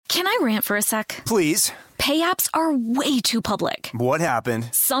Can I rant for a sec? Please. Pay apps are way too public. What happened?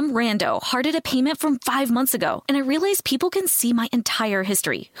 Some rando hearted a payment from 5 months ago, and I realized people can see my entire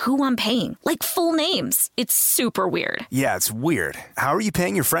history, who I'm paying, like full names. It's super weird. Yeah, it's weird. How are you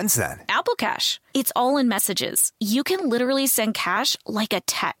paying your friends then? Apple Cash. It's all in messages. You can literally send cash like a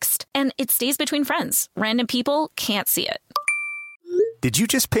text, and it stays between friends. Random people can't see it. Did you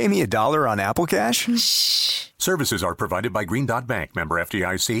just pay me $1 on Apple Cash? Shh. Services are provided by Green Dot Bank, member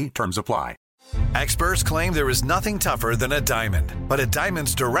FDIC. Terms apply. Experts claim there is nothing tougher than a diamond. But at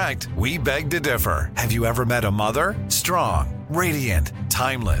Diamonds Direct, we beg to differ. Have you ever met a mother? Strong, radiant,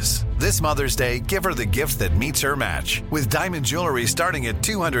 timeless. This Mother's Day, give her the gift that meets her match. With diamond jewelry starting at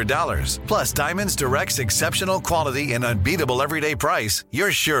 $200. Plus Diamonds Direct's exceptional quality and unbeatable everyday price,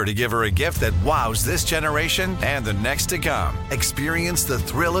 you're sure to give her a gift that wows this generation and the next to come. Experience the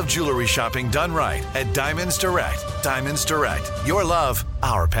thrill of jewelry shopping done right at Diamonds Direct. Diamonds Direct. Your love,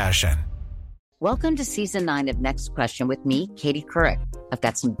 our passion. Welcome to Season 9 of Next Question with me, Katie Couric. I've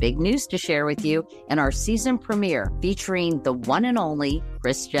got some big news to share with you in our season premiere featuring the one and only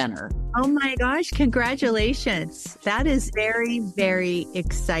Kris Jenner. Oh my gosh, congratulations. That is very, very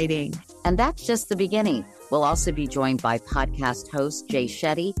exciting. And that's just the beginning. We'll also be joined by podcast host Jay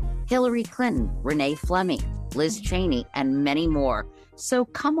Shetty, Hillary Clinton, Renee Fleming, Liz Cheney, and many more. So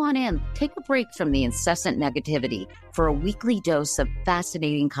come on in, take a break from the incessant negativity for a weekly dose of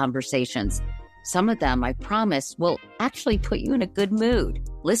fascinating conversations. Some of them, I promise, will actually put you in a good mood.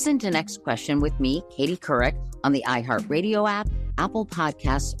 Listen to Next Question with me, Katie Couric, on the iHeartRadio app, Apple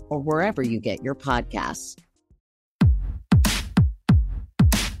Podcasts, or wherever you get your podcasts.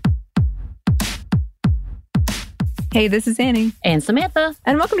 Hey, this is Annie. And Samantha.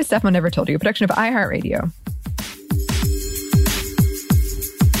 And welcome to Stuff Mom Never Told You, a production of iHeartRadio.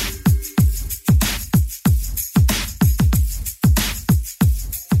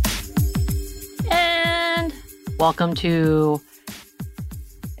 Welcome to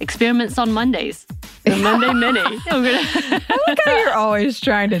Experiments on Mondays. The Monday Mini. I like how you're always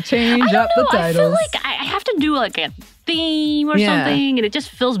trying to change up the titles. I feel like I have to do like a theme or something, and it just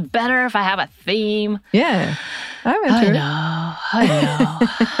feels better if I have a theme. Yeah. I'm into it. I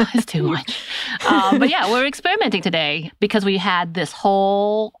know. It's too much. But yeah, we're experimenting today because we had this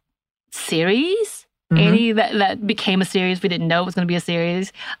whole series, Annie, that became a series. We didn't know it was going to be a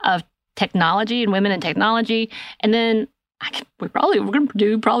series of technology and women in technology. And then we're going to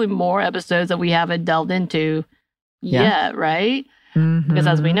do probably more episodes that we haven't delved into yet, right? Because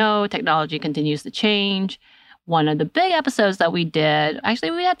as we know, technology continues to change. One of the big episodes that we did,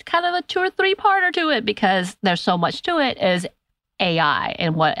 actually we had kind of a 2 or 3-parter to it because there's so much to it, is AI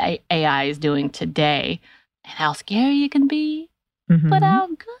and what AI is doing today and how scary it can be, but how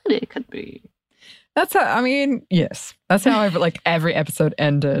good it could be. That's how, yes. That's how every episode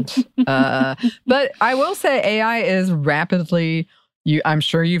ended. But I will say AI is rapidly, I'm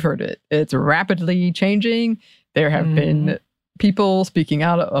sure you've heard it. It's rapidly changing. There have been people speaking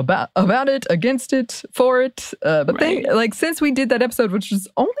out about it, against it, for it. But since we did that episode, which was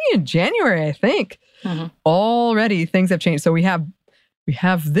only in January, I think, already things have changed. So we have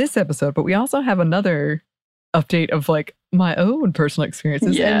this episode, but we also have another update of my own personal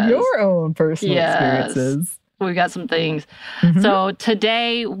experiences and your own personal experiences. We got some things. So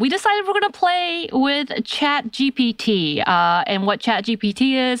today we decided we're going to play with ChatGPT. And what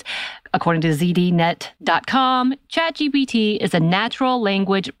ChatGPT is, according to zdnet.com, ChatGPT is a natural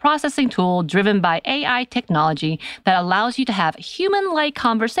language processing tool driven by AI technology that allows you to have human-like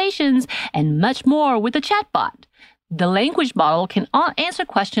conversations and much more with a chatbot. The language model can answer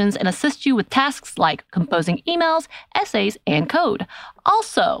questions and assist you with tasks like composing emails, essays, and code.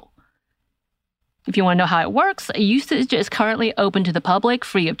 Also, if you want to know how it works, usage is currently open to the public,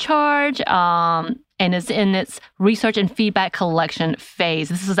 free of charge, and is in its research and feedback collection phase.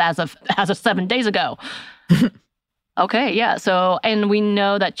 This is as of 7 days ago. Okay, yeah. So, and we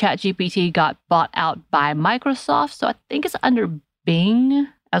know that ChatGPT got bought out by Microsoft, so I think it's under Bing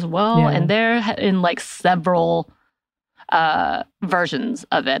as well, and they're in several versions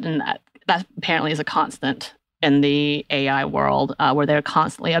of it, and that apparently is a constant in the AI world, where they're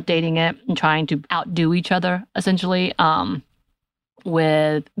constantly updating it and trying to outdo each other, essentially,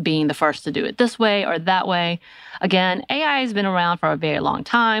 with being the first to do it this way or that way. Again, AI has been around for a very long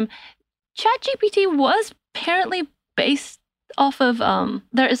time. ChatGPT was apparently based off of,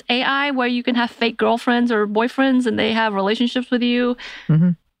 there is AI where you can have fake girlfriends or boyfriends and they have relationships with you.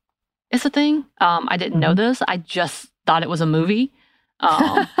 It's a thing. I didn't know this. I just thought it was a movie.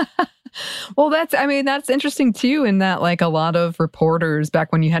 Well, that's interesting too, in that a lot of reporters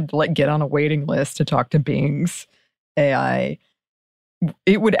back when you had to get on a waiting list to talk to Bing's AI,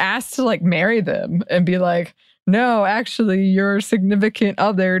 it would ask to like marry them and be like, no, actually, your significant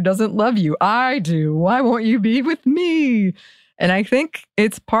other doesn't love you. I do. Why won't you be with me? And I think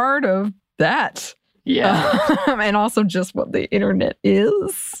it's part of that. Yeah. And also just what the internet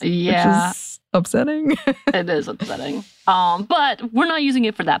is. Yeah. Which is upsetting. It is upsetting. But we're not using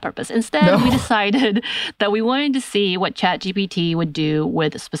it for that purpose. Instead, we decided that we wanted to see what ChatGPT would do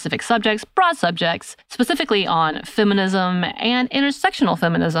with specific subjects, broad subjects, specifically on feminism and intersectional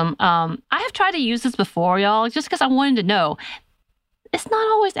feminism. I have tried to use this before, y'all, just because I wanted to know. It's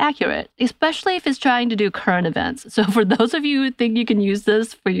not always accurate, especially if it's trying to do current events. So for those of you who think you can use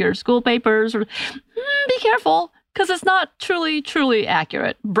this for your school papers, be careful, because it's not truly, truly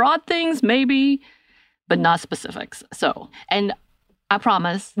accurate. Broad things, maybe, but not specifics. So, and I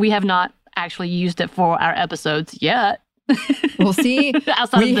promise, we have not actually used it for our episodes yet. We'll see.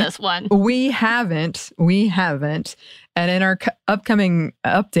 Outside of this one. We haven't. And in our upcoming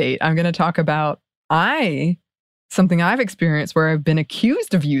update, I'm going to talk about something I've experienced where I've been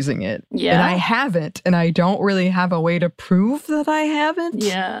accused of using it. Yeah. And I haven't. And I don't really have a way to prove that I haven't.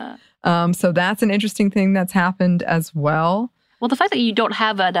 Yeah. So that's an interesting thing that's happened as well. Well, the fact that you don't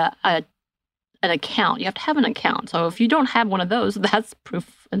have an account, you have to have an account. So if you don't have one of those, that's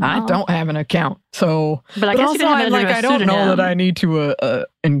proof enough. I don't have an account. So, but I guess also, you don't have I don't know that I need to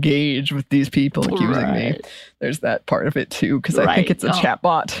engage with these people accusing me. There's that part of it too, because I think it's a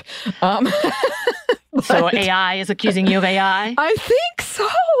chatbot. So AI is accusing you of AI? I think so.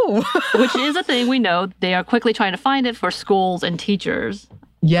 Which is a thing we know. They are quickly trying to find it for schools and teachers.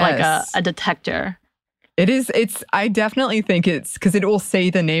 Yes. Like a detector. It is. I definitely think it's because it will say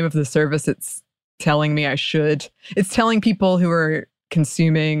the name of the service it's telling me I should. It's telling people who are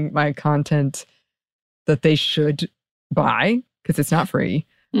consuming my content that they should buy, because it's not free,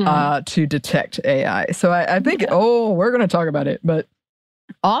 to detect AI. So I think, we're going to talk about it. But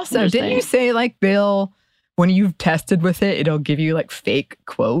also, didn't you say like when you've tested with it, it'll give you like fake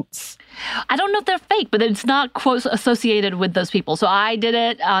quotes? I don't know if they're fake, but it's not quotes associated with those people. So I did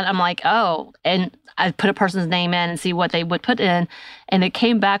it. I'm like, and I put a person's name in and see what they would put in. And it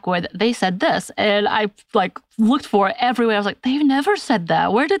came back with, they said this. And I like looked for it everywhere. I was like, they've never said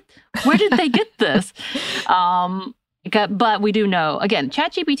that. Where did they get this? But we do know, again,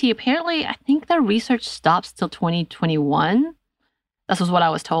 ChatGPT, apparently, I think their research stops till 2021. This was what I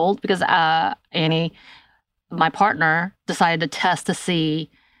was told, because Annie, my partner, decided to test to see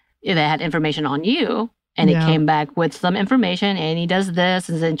if they had information on you. And it came back with some information. Annie does this,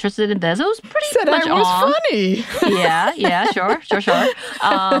 is interested in this. It was pretty much I was funny. Yeah, sure.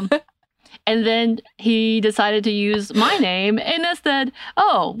 And then he decided to use my name and it said,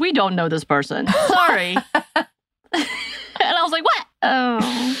 we don't know this person. Sorry. And I was like, what?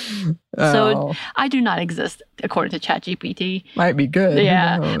 So I do not exist, according to ChatGPT. Might be good.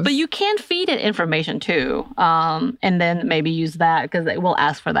 Yeah. But you can feed it information too. And then maybe use that, because it will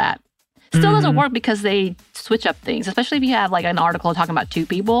ask for that. Still doesn't work because they switch up things. Especially if you have like an article talking about two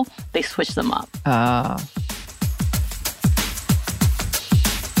people, they switch them up.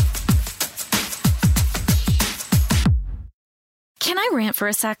 Can I rant for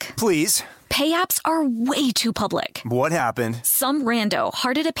a sec? Please. Pay apps are way too public. What happened? Some rando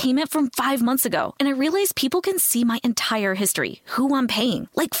hearted a payment from 5 months ago, and I realized people can see my entire history, who I'm paying,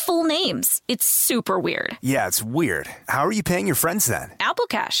 like full names. It's super weird. Yeah, it's weird. How are you paying your friends then? Apple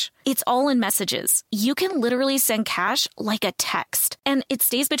Cash. It's all in messages. You can literally send cash like a text, and it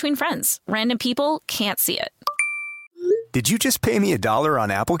stays between friends. Random people can't see it. Did you just pay me $1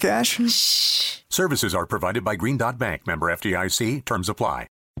 on Apple Cash? Shh. Services are provided by Green Dot Bank. Member FDIC. Terms apply.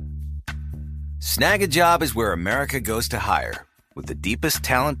 Snag a Job is where America goes to hire, with the deepest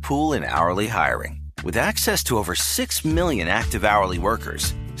talent pool in hourly hiring. With access to over 6 million active hourly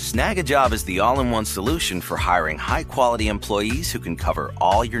workers, Snag a Job is the all-in-one solution for hiring high-quality employees who can cover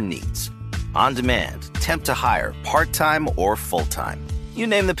all your needs. On demand, temp to hire, part-time or full-time. You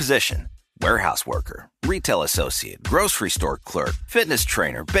name the position. Warehouse worker, retail associate, grocery store clerk, fitness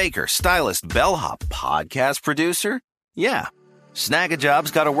trainer, baker, stylist, bellhop, podcast producer. Yeah, Snag a Job's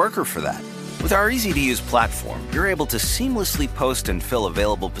got a worker for that. With our easy-to-use platform, you're able to seamlessly post and fill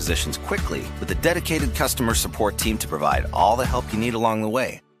available positions quickly with a dedicated customer support team to provide all the help you need along the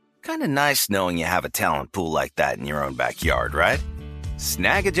way. Kind of nice knowing you have a talent pool like that in your own backyard, right?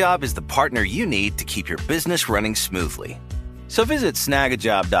 Snag a Job is the partner you need to keep your business running smoothly. So visit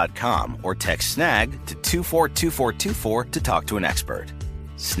snagajob.com or text snag to 242424 to talk to an expert.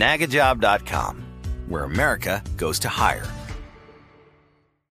 Snagajob.com, where America goes to hire.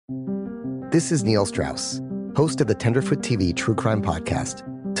 This is Neil Strauss, host of the Tenderfoot TV true crime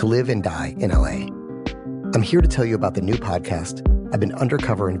podcast, To Live and Die in LA. I'm here to tell you about the new podcast, I've been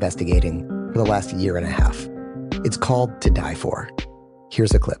undercover investigating for the last year and a half. It's called To Die For.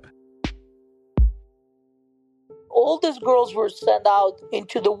 Here's a clip. All these girls were sent out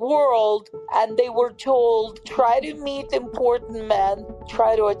into the world and they were told, try to meet important men,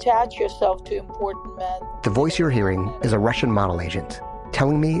 try to attach yourself to important men. The voice you're hearing is a Russian model agent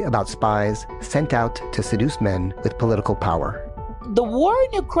telling me about spies sent out to seduce men with political power. The war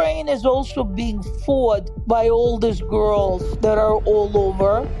in Ukraine is also being fought by all these girls that are all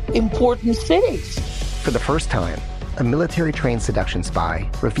over important cities. For the first time, a military-trained seduction spy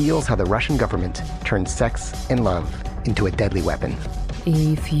reveals how the Russian government turned sex and love into a deadly weapon.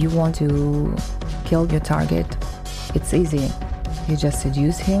 If you want to kill your target, it's easy. You just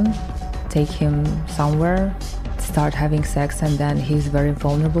seduce him, take him somewhere, start having sex, and then he's very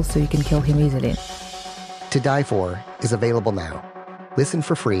vulnerable, so you can kill him easily. To Die For is available now. Listen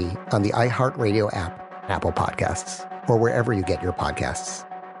for free on the iHeartRadio app, Apple Podcasts, or wherever you get your podcasts.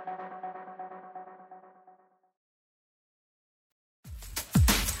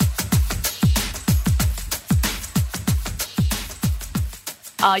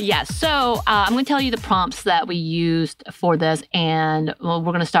 So I'm going to tell you the prompts that we used for this, and we're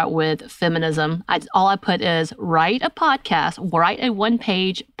going to start with feminism. All I put is write a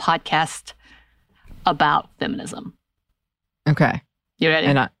one-page podcast about feminism. Okay. You ready?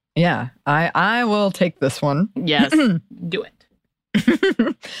 And I will take this one. Yes, do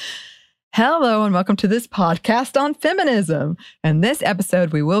it. Hello and welcome to this podcast on feminism. In this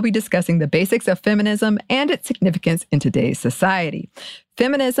episode, we will be discussing the basics of feminism and its significance in today's society.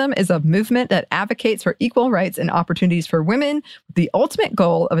 Feminism is a movement that advocates for equal rights and opportunities for women with the ultimate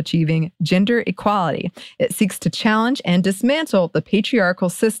goal of achieving gender equality. It seeks to challenge and dismantle the patriarchal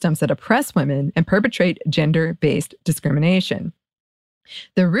systems that oppress women and perpetrate gender-based discrimination.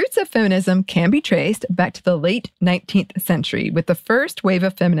 The roots of feminism can be traced back to the late 19th century, with the first wave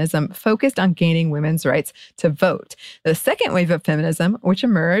of feminism focused on gaining women's rights to vote. The second wave of feminism, which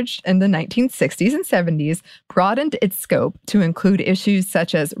emerged in the 1960s and 70s, broadened its scope to include issues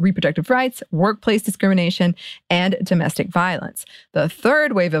such as reproductive rights, workplace discrimination, and domestic violence. The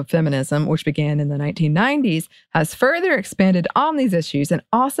third wave of feminism, which began in the 1990s, has further expanded on these issues and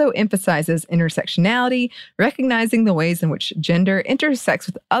also emphasizes intersectionality, recognizing the ways in which gender intersects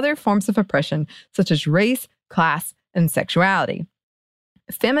with other forms of oppression, such as race, class, and sexuality.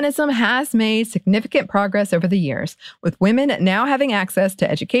 Feminism has made significant progress over the years, with women now having access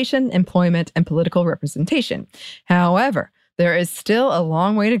to education, employment, and political representation. However, there is still a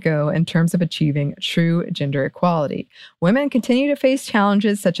long way to go in terms of achieving true gender equality. Women continue to face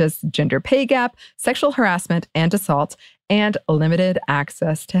challenges such as gender pay gap, sexual harassment and assault, and limited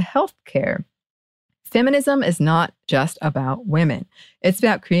access to health care. Feminism is not just about women. It's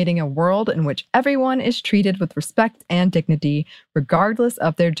about creating a world in which everyone is treated with respect and dignity, regardless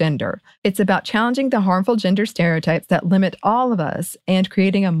of their gender. It's about challenging the harmful gender stereotypes that limit all of us and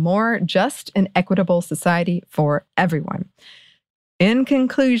creating a more just and equitable society for everyone. In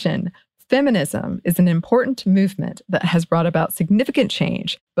conclusion, feminism is an important movement that has brought about significant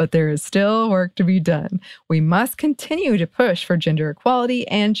change, but there is still work to be done. We must continue to push for gender equality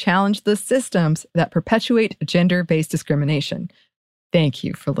and challenge the systems that perpetuate gender-based discrimination. Thank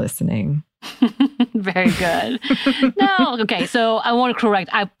you for listening. Very good. Okay, so I want to correct.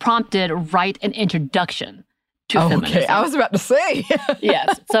 I prompted write an introduction to feminism. Okay, I was about to say.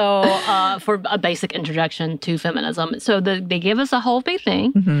 Yes, so for a basic introduction to feminism. So they give us a whole big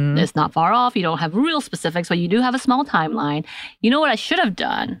thing. Mm-hmm. It's not far off. You don't have real specifics, but you do have a small timeline. You know what I should have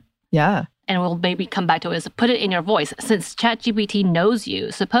done? Yeah. And we'll maybe come back to it, is put it in your voice. Since ChatGPT knows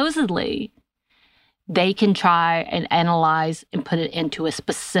you, supposedly they can try and analyze and put it into a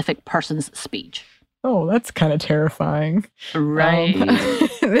specific person's speech. Oh, that's kind of terrifying. Right.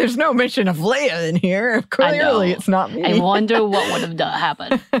 There's no mention of Leia in here. Clearly, it's not me. I wonder what would have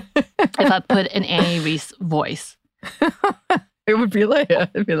happened if I put in Annie Reese's voice. It would be Leia.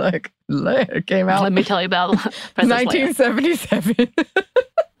 It'd be like, Leia came out. Let me tell you about Princess 1977.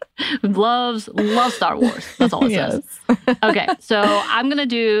 Loves Star Wars. That's all it says. Okay, so I'm going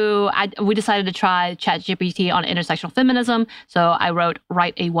to we decided to try ChatGPT on intersectional feminism. So I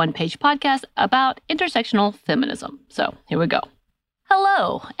write a one-page podcast about intersectional feminism. So here we go.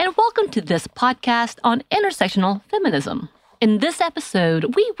 Hello, and welcome to this podcast on intersectional feminism. In this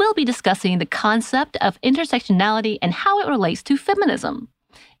episode, we will be discussing the concept of intersectionality and how it relates to feminism.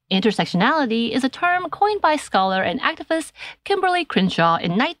 Intersectionality is a term coined by scholar and activist Kimberly Crenshaw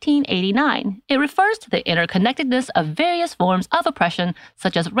in 1989. It refers to the interconnectedness of various forms of oppression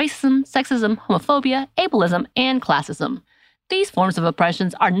such as racism, sexism, homophobia, ableism, and classism. These forms of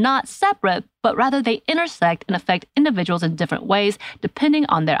oppressions are not separate, but rather they intersect and affect individuals in different ways depending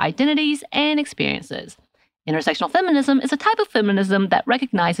on their identities and experiences. Intersectional feminism is a type of feminism that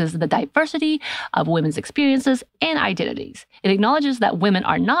recognizes the diversity of women's experiences and identities. It acknowledges that women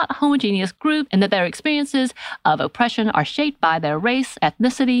are not a homogeneous group and that their experiences of oppression are shaped by their race,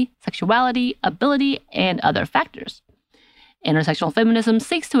 ethnicity, sexuality, ability, and other factors. Intersectional feminism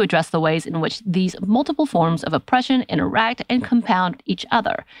seeks to address the ways in which these multiple forms of oppression interact and compound each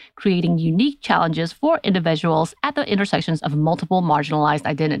other, creating unique challenges for individuals at the intersections of multiple marginalized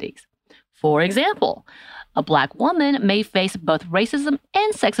identities. For example, a Black woman may face both racism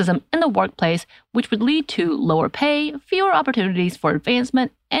and sexism in the workplace, which would lead to lower pay, fewer opportunities for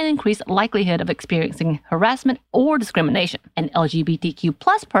advancement, and increased likelihood of experiencing harassment or discrimination. An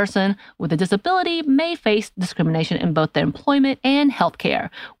LGBTQ+ person with a disability may face discrimination in both their employment and healthcare,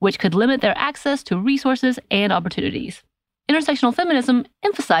 which could limit their access to resources and opportunities. Intersectional feminism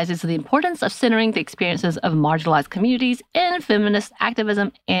emphasizes the importance of centering the experiences of marginalized communities in feminist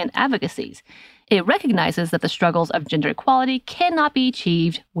activism and advocacies. It recognizes that the struggles of gender equality cannot be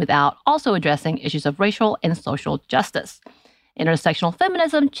achieved without also addressing issues of racial and social justice. Intersectional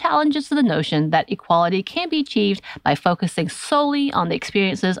feminism challenges the notion that equality can be achieved by focusing solely on the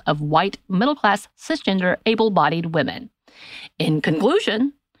experiences of white, middle-class, cisgender, able-bodied women. In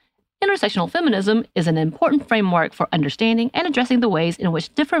conclusion, intersectional feminism is an important framework for understanding and addressing the ways in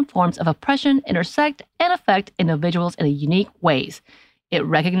which different forms of oppression intersect and affect individuals in unique ways. It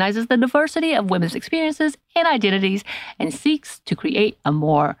recognizes the diversity of women's experiences and identities and seeks to create a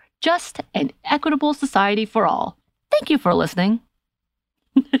more just and equitable society for all. Thank you for listening.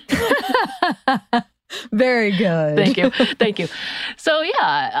 Very good. Thank you. Thank you. So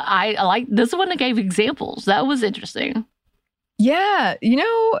yeah, I like this one that gave examples. That was interesting. Yeah. You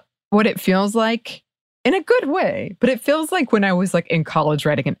know what it feels like? In a good way, but it feels like when I was like in college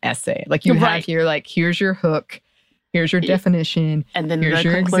writing an essay. Like you have here, like, here's your hook. Here's your definition. And then here's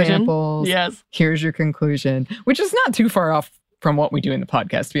your conclusion. examples. Yes. Here's your conclusion, which is not too far off from what we do in the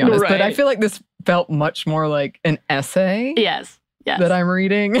podcast, to be honest. But I feel like this felt much more like an essay. Yes. Yes. That I'm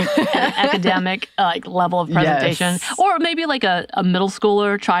reading. An academic level of presentation. Yes. Or maybe like a middle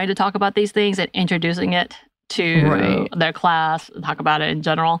schooler trying to talk about these things and introducing it to their class, talk about it in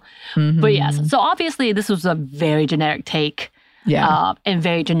general. Mm-hmm. But yes, so obviously this was a very generic take. And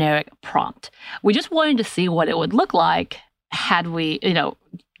very generic prompt. We just wanted to see what it would look like had we,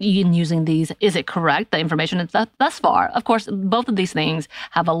 in using these. Is it correct, the information thus far? Of course, both of these things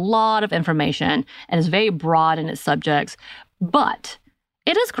have a lot of information and is very broad in its subjects, but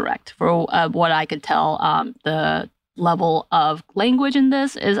it is correct for what I could tell. The level of language in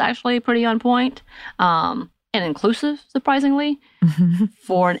this is actually pretty on point and inclusive, surprisingly,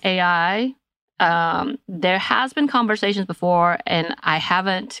 for an AI. There has been conversations before, and I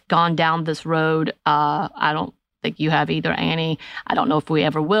haven't gone down this road. I don't think you have either, Annie. I don't know if we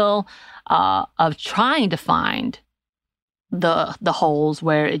ever will, of trying to find the holes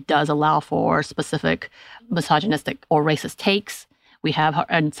where it does allow for specific misogynistic or racist takes. We have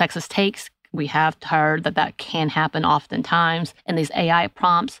and sexist takes. We have heard that can happen oftentimes in these AI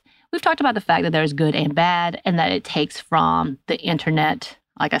prompts. We've talked about the fact that there's good and bad, and that it takes from the internet.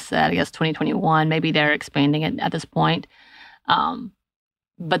 Like I said, I guess 2021, maybe they're expanding it at this point.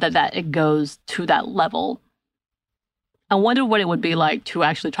 But that it goes to that level. I wonder what it would be like to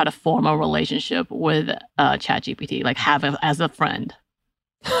actually try to form a relationship with ChatGPT, like have it as a friend.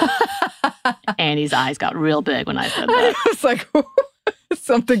 Annie's eyes got real big when I said that. It's like,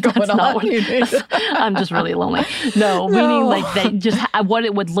 something going on. I'm just really lonely. No, meaning like they just what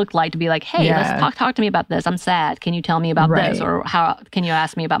it would look like to be like, hey, let's talk to me about this. I'm sad. Can you tell me about this? Or how can you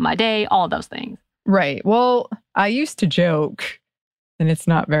ask me about my day? All of those things. Right. Well, I used to joke, and it's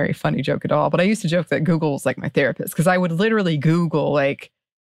not a very funny joke at all, but I used to joke that Google was like my therapist, because I would literally Google like,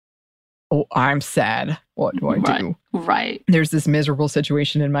 oh, I'm sad. What do I do? Right. There's this miserable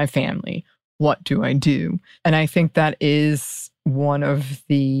situation in my family. What do I do? And I think that is one of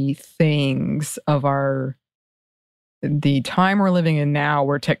the things of the time we're living in now,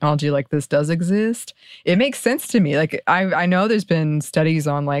 where technology like this does exist. It makes sense to me. Like I know there's been studies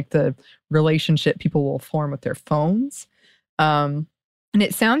on like the relationship people will form with their phones. And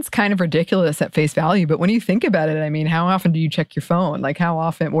it sounds kind of ridiculous at face value, but when you think about it, I mean, how often do you check your phone? Like how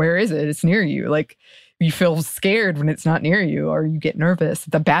often, where is it? It's near you. Like you feel scared when it's not near you, or you get nervous.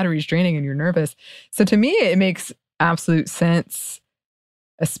 The battery's draining and you're nervous. So to me, it makes absolute sense,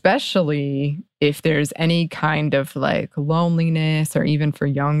 especially if there's any kind of like loneliness, or even for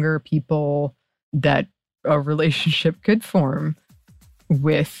younger people, that a relationship could form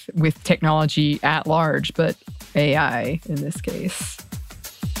with technology at large. But AI in this case.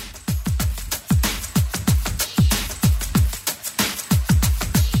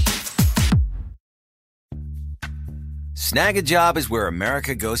 Snag a Job is where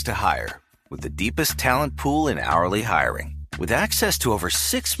America goes to hire, with the deepest talent pool in hourly hiring. With access to over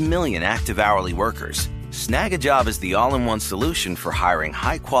 6 million active hourly workers, Snag a Job is the all-in-one solution for hiring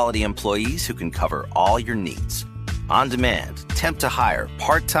high-quality employees who can cover all your needs. On demand, temp to hire,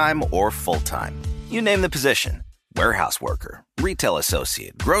 part-time or full-time. You name the position. Warehouse worker, retail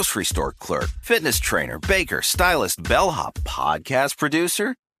associate, grocery store clerk, fitness trainer, baker, stylist, bellhop, podcast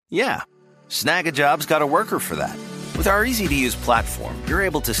producer. Yeah, Snag a Job's got a worker for that. With our easy-to-use platform, you're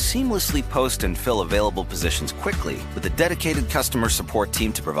able to seamlessly post and fill available positions quickly with a dedicated customer support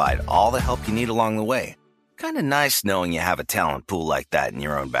team to provide all the help you need along the way. Kind of nice knowing you have a talent pool like that in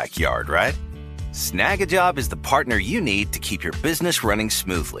your own backyard, right? Snag a Job is the partner you need to keep your business running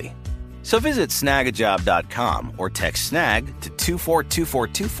smoothly. So visit snagajob.com or text SNAG to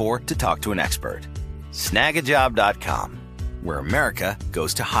 242424 to talk to an expert. Snagajob.com, where America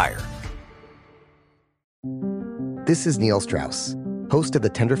goes to hire. This is Neil Strauss, host of the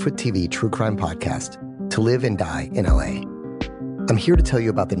Tenderfoot TV true crime podcast, To Live and Die in LA. I'm here to tell you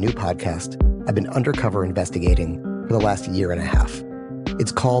about the new podcast I've been undercover investigating for the last year and a half.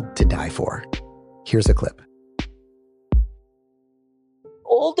 It's called To Die For. Here's a clip.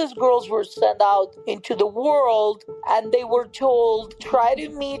 All these girls were sent out into the world and they were told, try to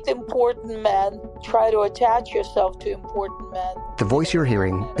meet important men, try to attach yourself to important men. The voice you're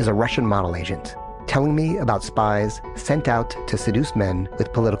hearing is a Russian model agent telling me about spies sent out to seduce men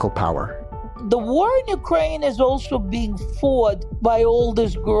with political power. The war in Ukraine is also being fought by all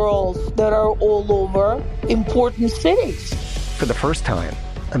these girls that are all over important cities. For the first time,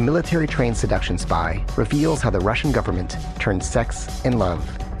 a military-trained seduction spy reveals how the Russian government turned sex and love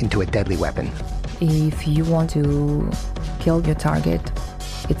into a deadly weapon. If you want to kill your target,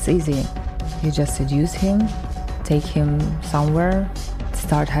 it's easy. You just seduce him, take him somewhere,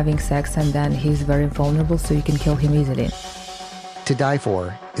 start having sex, and then he's very vulnerable, so you can kill him easily. To Die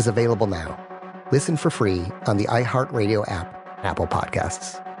For is available now. Listen for free on the iHeartRadio app, Apple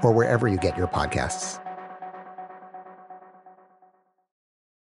Podcasts, or wherever you get your podcasts.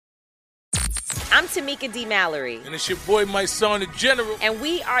 I'm Tamika D. Mallory. And it's your boy, my son, the General. And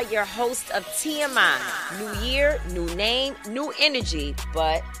we are your hosts of TMI. New year, new name, new energy,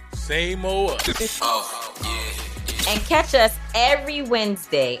 but same old us. Oh, yeah. And catch us every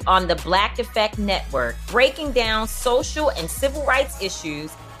Wednesday on the Black Effect Network, breaking down social and civil rights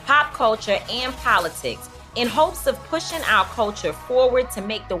issues, pop culture, and politics in hopes of pushing our culture forward to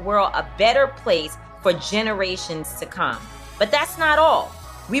make the world a better place for generations to come. But that's not all.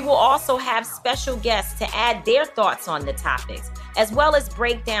 We will also have special guests to add their thoughts on the topics, as well as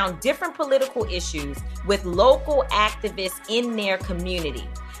break down different political issues with local activists in their community.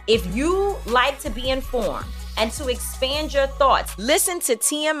 If you like to be informed and to expand your thoughts, listen to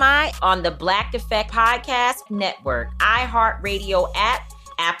TMI on the Black Effect Podcast Network, iHeartRadio app,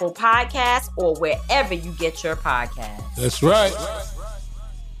 Apple Podcasts, or wherever you get your podcasts. That's right.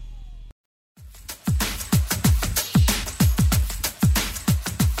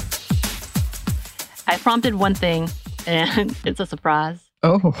 I prompted one thing, and it's a surprise.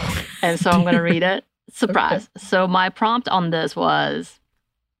 Oh. And so I'm going to read it. Surprise. Okay. So my prompt on this was,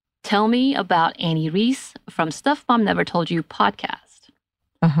 tell me about Annie Reese from Stuff Mom Never Told You podcast.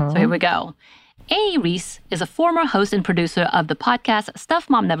 So here we go. Annie Reese is a former host and producer of the podcast Stuff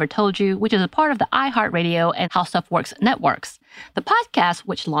Mom Never Told You, which is a part of the iHeartRadio and How Stuff Works networks. The podcast,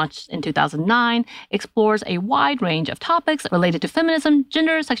 which launched in 2009, explores a wide range of topics related to feminism,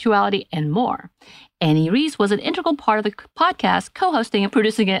 gender, sexuality, and more. Annie Reese was an integral part of the podcast, co-hosting and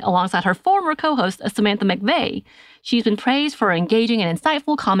producing it alongside her former co-host, Samantha McVeigh. She's been praised for engaging and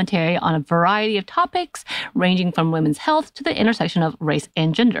insightful commentary on a variety of topics, ranging from women's health to the intersection of race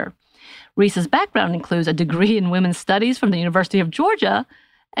and gender. Reese's background includes a degree in women's studies from the University of Georgia,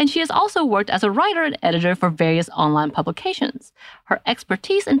 and she has also worked as a writer and editor for various online publications. Her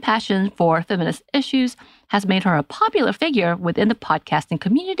expertise and passion for feminist issues has made her a popular figure within the podcasting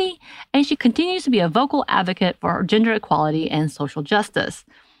community, and she continues to be a vocal advocate for gender equality and social justice.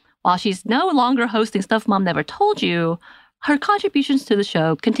 While she's no longer hosting Stuff Mom Never Told You, her contributions to the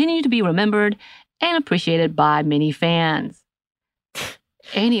show continue to be remembered and appreciated by many fans.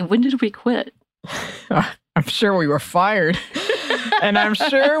 Annie, when did we quit? I'm sure we were fired. And I'm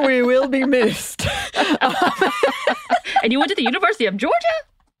sure we will be missed. And you went to the University of Georgia?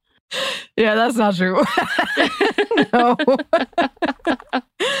 Yeah, that's not true. No.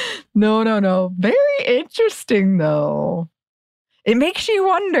 No. Very interesting, though. it makes you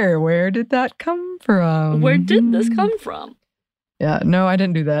wonder, where did that come from? Where did this come from? Yeah, no, I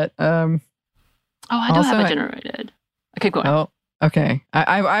didn't do that. I do also, have it generated. Okay, go on. Oh, okay.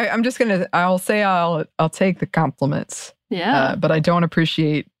 I'm just gonna. I'll say I'll take the compliments. Yeah. But I don't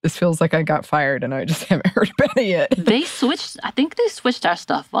appreciate. This feels like I got fired, and I just haven't heard about it yet. I think they switched our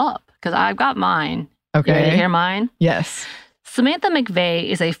stuff up because I've got mine. Okay. You ready to hear mine? Yes. Samantha McVeigh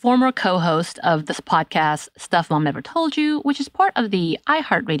is a former co-host of this podcast, Stuff Mom Never Told You, which is part of the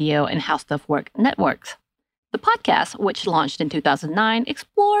iHeartRadio and How Stuff Work networks. The podcast, which launched in 2009,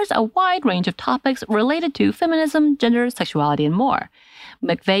 explores a wide range of topics related to feminism, gender, sexuality, and more.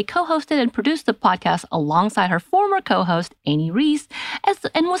 McVeigh co-hosted and produced the podcast alongside her former co-host, Annie Reese,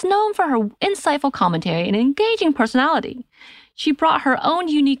 and was known for her insightful commentary and engaging personality. She brought her own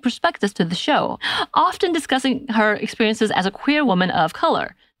unique perspectives to the show, often discussing her experiences as a queer woman of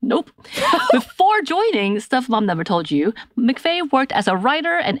color. Nope. Before joining Stuff Mom Never Told You, McVeigh worked as a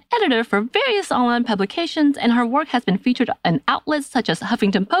writer and editor for various online publications, and her work has been featured in outlets such as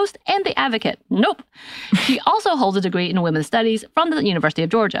Huffington Post and The Advocate. Nope. She also holds a degree in women's studies from the University of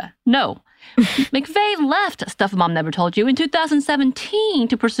Georgia. No. McVeigh left Stuff Mom Never Told You in 2017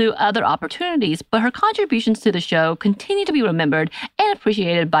 to pursue other opportunities, but her contributions to the show continue to be remembered and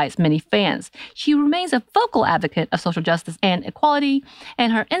appreciated by its many fans. She remains a vocal advocate of social justice and equality,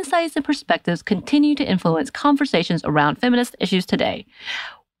 and her insights and perspectives continue to influence conversations around feminist issues today.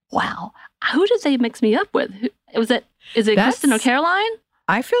 Wow. Who did they mix me up with? Is it Kristen or Caroline?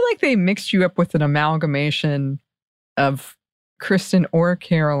 I feel like they mixed you up with an amalgamation of Kristen or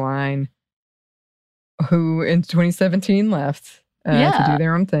Caroline, who in 2017 left to do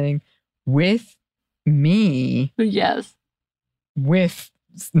their own thing, with me. Yes. With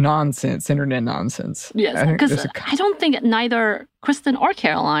nonsense, internet nonsense. Yes, because I don't think neither Kristen or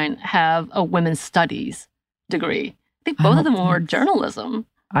Caroline have a women's studies degree. I think both of them were journalism.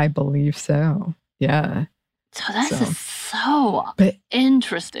 I believe so. Yeah. So that's so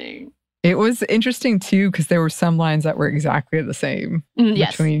interesting. It was interesting, too, because there were some lines that were exactly the same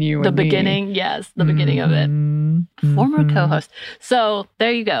between you and the beginning, me. Yes, the beginning of it. Former co-host. So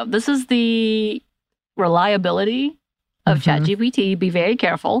there you go. This is the reliability of ChatGPT. Be very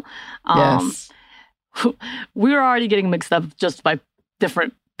careful. Yes. We were already getting mixed up just by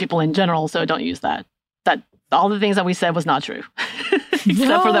different people in general, so don't use that. All the things that we said was not true.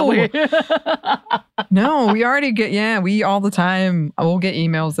 Except for that weird. No, we already get, we all the time, we'll get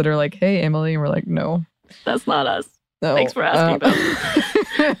emails that are like, hey, Emily, and we're like, no. That's not us. No. Thanks for asking,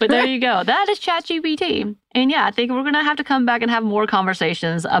 though. But there you go. That is ChatGPT. And I think we're going to have to come back and have more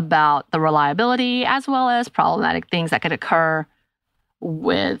conversations about the reliability as well as problematic things that could occur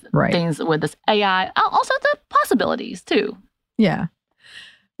with things with this AI. Also the possibilities, too. Yeah.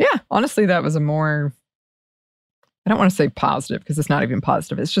 Yeah. Honestly, that was a more... I don't want to say positive because it's not even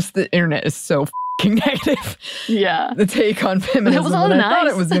positive. It's just the internet is so f***ing negative. Yeah. The take on feminism was all than nice. I thought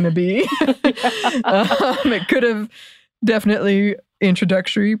it was going to be. It could have definitely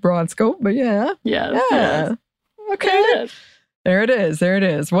introductory, broad scope, but yeah. Yeah. Okay. There it is.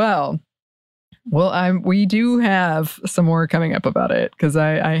 Well, we do have some more coming up about it because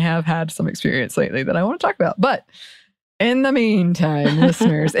I have had some experience lately that I want to talk about. But in the meantime,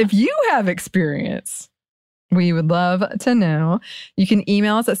 listeners, if you have experience, we would love to know. You can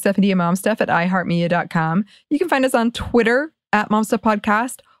email us at stephanieandmomstuff@iheartmedia.com. You can find us on Twitter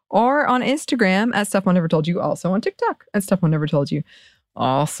 @MomStuffPodcast or on Instagram @StuffMomNeverToldYou. Also on TikTok @StuffMomNeverToldYou.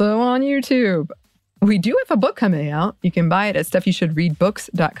 Also on YouTube. We do have a book coming out. You can buy it at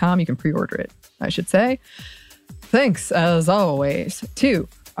StuffYouShouldReadBooks.com. You can pre-order it, I should say. Thanks, as always, to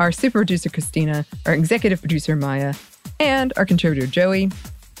our super producer, Christina, our executive producer, Maya, and our contributor, Joey.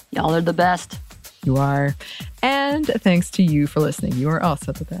 Y'all are the best. You are. And thanks to you for listening. You are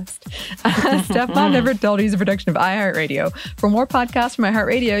also the best. Stuff Mom Never Told You is a production of iHeartRadio. For more podcasts from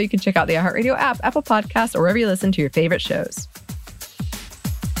iHeartRadio, you can check out the iHeartRadio app, Apple Podcasts, or wherever you listen to your favorite shows.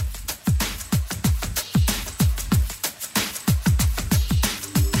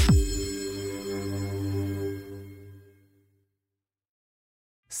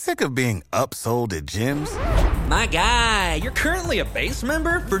 Sick of being upsold at gyms? My guy, you're currently a base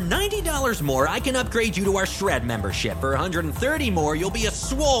member? For $90 more, I can upgrade you to our Shred membership. For $130 more, you'll be a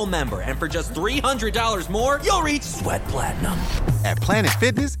Swole member. And for just $300 more, you'll reach Sweat Platinum. At Planet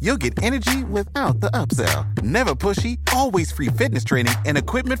Fitness, you'll get energy without the upsell. Never pushy, always free fitness training and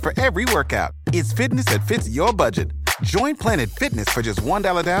equipment for every workout. It's fitness that fits your budget. Join Planet Fitness for just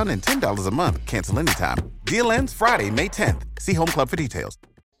 $1 down and $10 a month. Cancel anytime. Deal ends Friday, May 10th. See Home Club for details.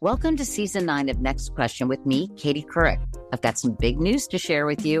 Welcome to Season 9 of Next Question with me, Katie Couric. I've got some big news to share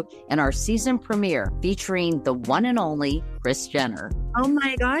with you in our season premiere featuring the one and only Kris Jenner. Oh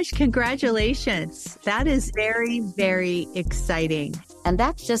my gosh, congratulations. That is very, very exciting. And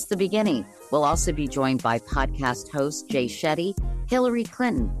that's just the beginning. We'll also be joined by podcast host Jay Shetty, Hillary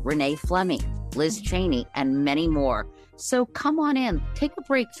Clinton, Renee Fleming, Liz Cheney, and many more. So come on in, take a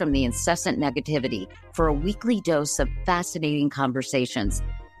break from the incessant negativity for a weekly dose of fascinating conversations.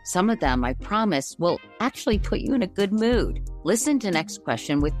 Some of them, I promise, will actually put you in a good mood. Listen to Next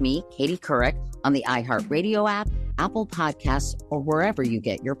Question with me, Katie Couric, on the iHeartRadio app, Apple Podcasts, or wherever you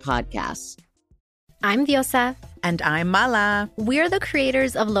get your podcasts. I'm Diosa. And I'm Mala. We're the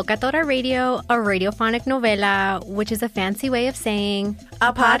creators of Locatora Radio, a radiophonic novela, which is a fancy way of saying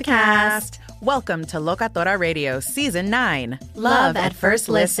a podcast. Welcome to Locatora Radio Season 9. Love at First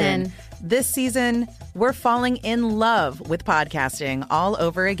Listen. This season, we're falling in love with podcasting all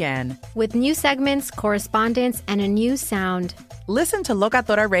over again. With new segments, correspondence, and a new sound. Listen to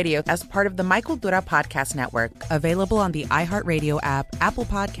Locatora Radio as part of the My Cultura Podcast Network. Available on the iHeartRadio app, Apple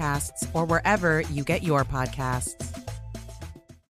Podcasts, or wherever you get your podcasts.